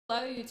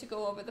allow you to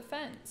go over the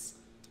fence.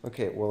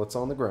 Okay, well, it's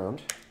on the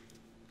ground.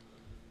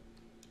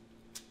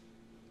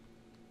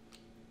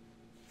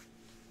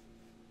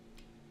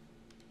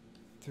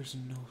 There's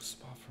no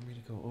spot for me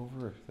to go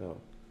over, though.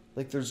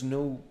 Like, there's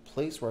no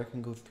place where I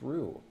can go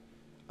through.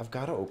 I've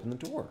got to open the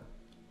door.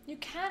 You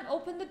can't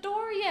open the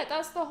door yet.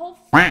 That's the whole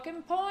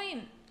fucking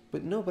point.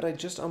 But no, but I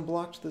just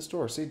unblocked this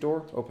door. See,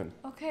 door open.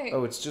 Okay.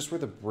 Oh, it's just where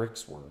the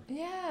bricks were.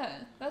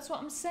 Yeah, that's what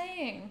I'm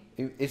saying.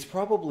 It's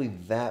probably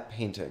that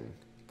painting.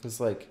 Because,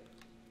 like...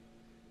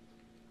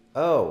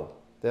 Oh,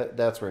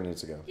 that's where it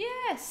needs to go.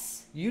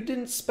 Yes. You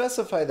didn't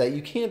specify that.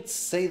 You can't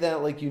say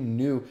that like you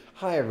knew.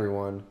 Hi,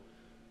 everyone.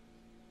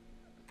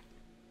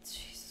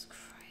 Jesus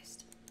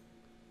Christ.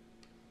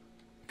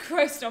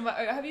 Christ,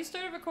 have you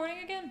started recording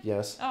again?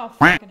 Yes. Oh,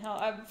 fucking hell.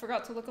 I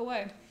forgot to look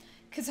away.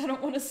 Because I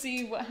don't want to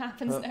see what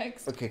happens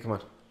next. Okay, come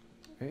on.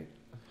 Right.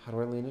 How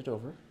do I lean it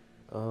over?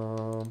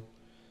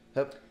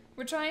 Yep.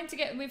 We're trying to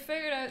we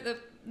figured out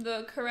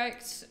the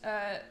correct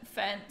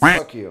fence.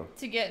 Fuck you.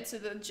 To get to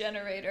the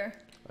generator.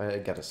 I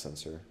got a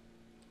sensor.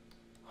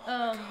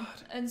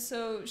 And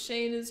so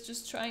Shane is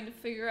just trying to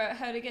figure out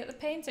how to get the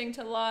painting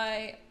to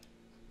lie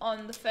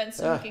on the fence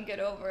so he can get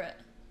over it.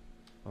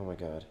 Oh my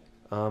god.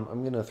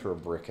 I'm gonna throw a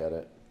brick at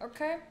it.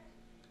 Okay.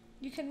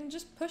 You can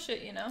just push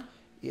it, you know?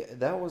 Yeah,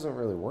 that wasn't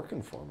really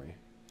working for me.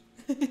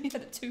 You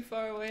had it too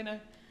far away now.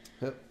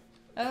 Yep.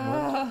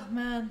 Oh,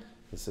 man.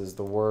 This is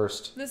the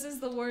worst. This is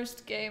the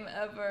worst game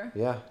ever.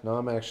 Yeah, no,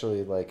 I'm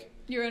actually like...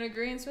 You're in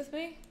agreement with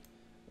me?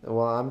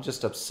 Well, I'm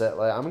just upset.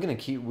 Like,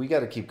 we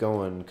gotta keep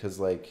going, because,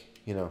 like,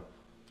 you know...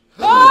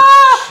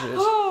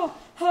 Oh!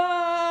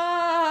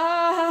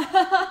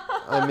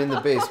 I'm in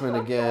the basement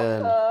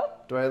again.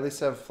 Do I at least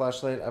have a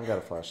flashlight? I've got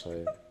a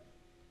flashlight.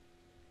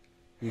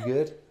 You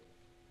good?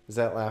 Is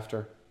that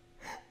laughter?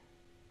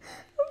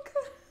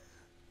 Okay.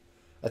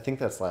 I think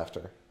that's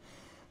laughter.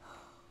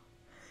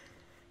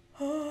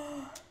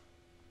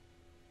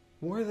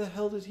 Where the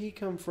hell did he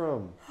come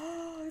from?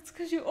 It's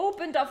because you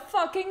opened a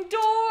fucking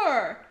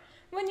door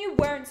when you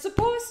weren't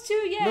supposed to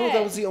yet. No,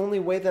 that was the only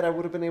way that I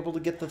would have been able to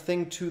get the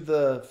thing to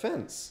the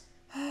fence.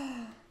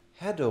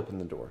 Had to open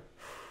the door.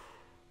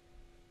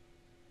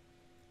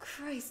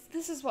 Christ,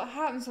 this is what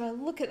happens when I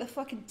look at the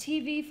fucking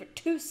TV for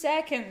 2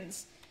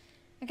 seconds.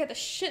 I get the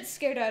shit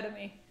scared out of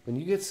me. When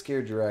you get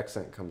scared, your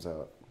accent comes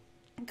out.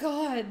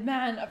 God,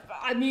 man.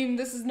 I mean,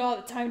 this is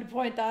not the time to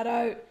point that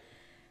out.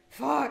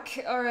 Fuck.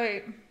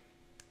 Alright.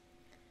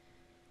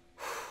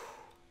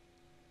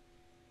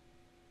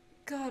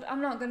 God,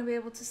 I'm not gonna be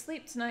able to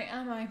sleep tonight,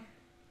 am I?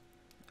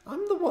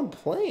 I'm the one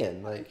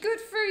playing. Like, good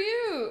for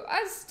you.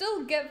 I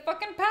still get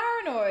fucking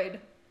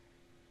paranoid.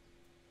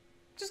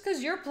 Just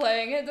because you're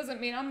playing it doesn't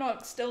mean I'm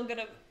not still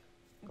gonna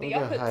be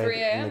up at 3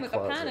 a.m. with a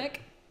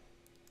panic.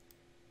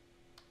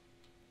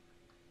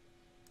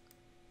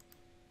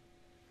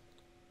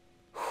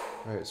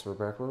 Alright, so we're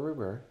back where we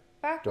were.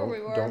 Back where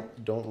we were.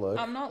 Don't look.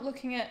 I'm not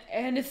looking at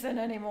anything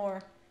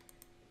anymore.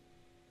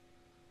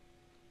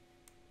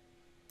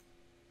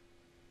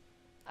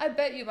 I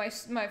bet you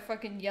my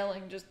fucking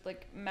yelling just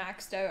like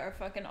maxed out our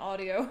fucking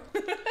audio.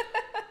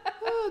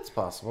 It's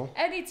possible.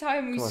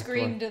 Anytime we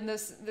screamed in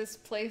this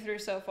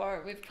playthrough so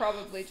far, we've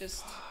probably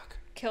just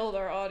killed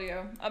our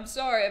audio. I'm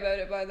sorry about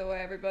it, by the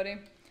way, everybody.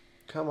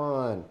 Come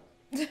on.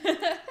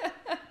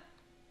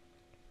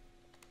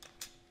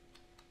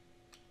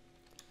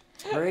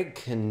 Greg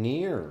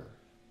Kinnear.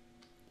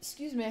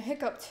 Excuse me, I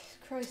hiccuped.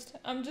 Christ.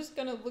 I'm just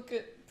gonna look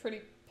at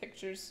pretty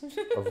pictures.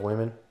 Of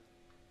women?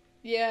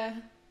 Yeah.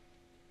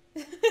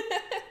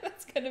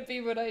 That's gonna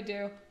be what I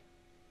do.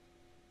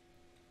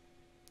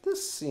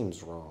 This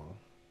seems wrong.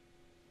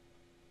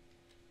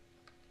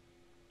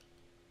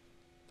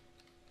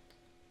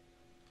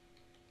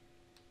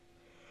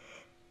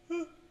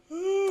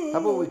 How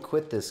about we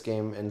quit this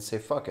game and say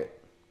fuck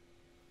it?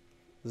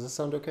 Does this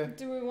sound okay?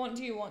 Do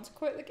you want to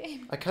quit the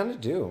game? I kind of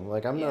do.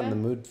 Like, I'm not in the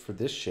mood for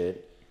this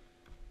shit.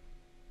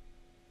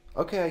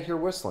 Okay, I hear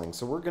whistling,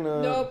 so we're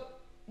gonna... Nope.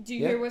 Do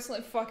you hear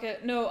whistling? Fuck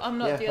it. No, I'm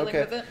not dealing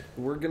with it.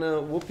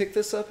 We'll pick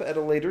this up at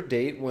a later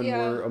date when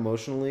we're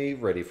emotionally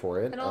ready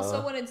for it. And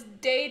also when it's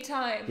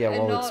daytime. Yeah,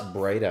 and while it's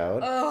bright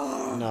out.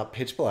 Not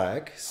pitch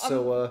black.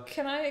 So,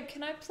 Can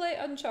I play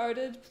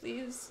Uncharted,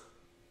 please?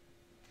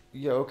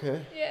 Yeah,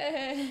 okay.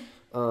 Yeah.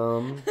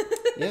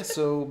 Yeah,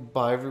 so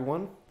bye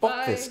everyone.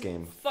 Fuck this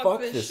game. Fuck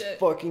this shit.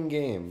 fucking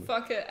game.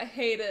 Fuck it. I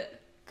hate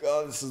it.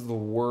 God, this is the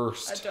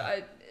worst.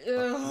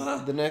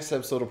 The next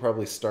episode will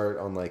probably start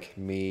on like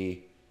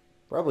me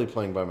probably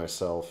playing by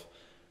myself,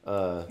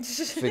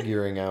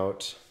 figuring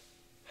out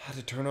how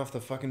to turn off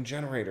the fucking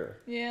generator.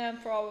 Yeah,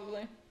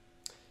 probably.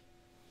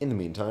 In the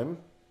meantime,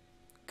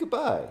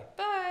 goodbye.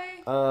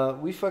 Bye.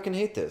 We fucking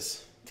hate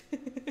this.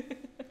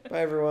 Bye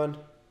everyone.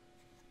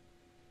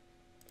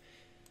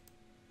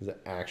 This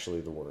is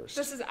actually the worst.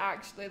 This is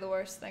actually the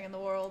worst thing in the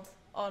world.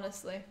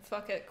 Honestly.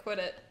 Fuck it. Quit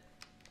it.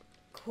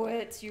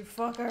 Quit, you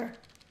fucker.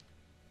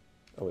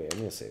 Oh wait, I'm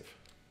gonna save.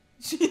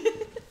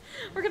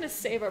 We're gonna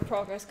save our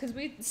progress because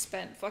we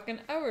spent fucking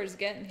hours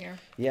getting here.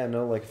 Yeah,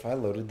 no, like if I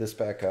loaded this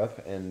back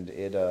up and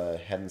it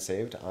hadn't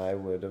saved, I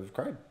would have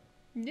cried.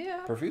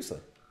 Yeah. Profusely.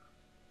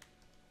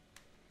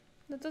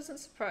 That doesn't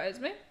surprise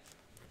me.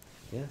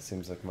 Yeah,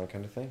 seems like my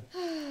kind of thing.